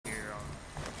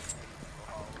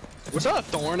Was that a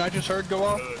thorn I just heard go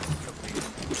off?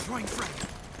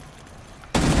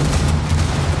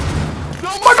 No,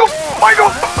 Michael!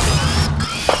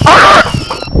 Michael!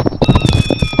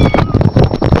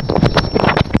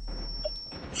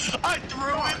 I threw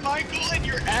it, Michael, in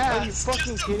your ass! Are you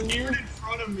fucking just kidding me? appeared in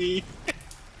front of me.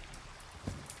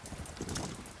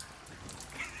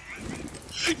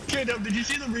 Kiddo, did you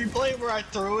see the replay where I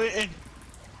threw it and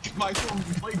Michael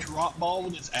played drop ball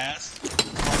with his ass?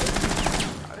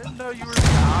 I didn't know you were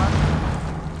God.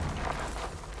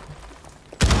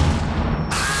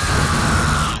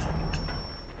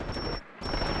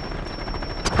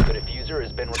 The diffuser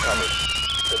has been recovered.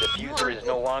 The diffuser is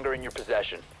no longer in your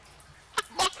possession.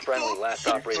 Friendly, last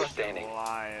operator standing.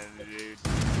 Lying, dude.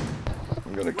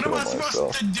 I'm gonna What kill am I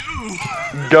myself. supposed to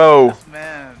do? Go!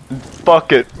 Man.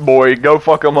 Fuck it, boy. Go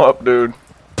fuck him up, dude.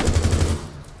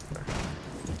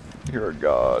 You're a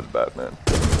god, Batman.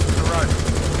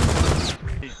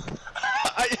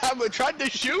 I tried to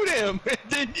shoot him, and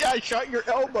then I shot your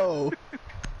elbow.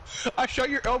 I shot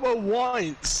your elbow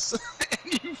once,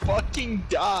 and you fucking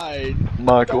died.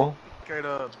 Michael. Straight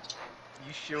up.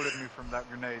 You shielded me from that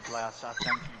grenade blast. I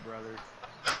thank you,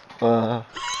 brother.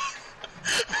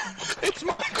 It's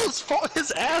Michael's fault.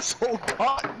 His asshole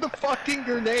caught the fucking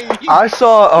grenade. I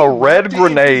saw a red Dude,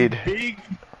 grenade. big-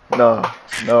 No,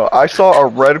 I saw a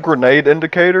red grenade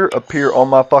indicator appear on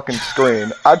my fucking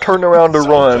screen. I turned around to so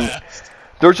run. fast.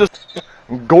 There's just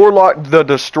Gorlock the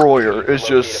Destroyer is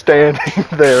just standing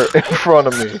there in front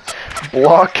of me,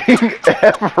 blocking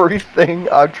everything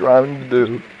I'm trying to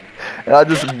do. And I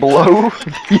just blow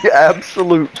the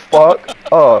absolute fuck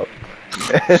up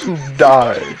and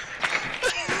die.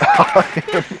 I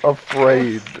am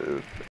afraid, dude.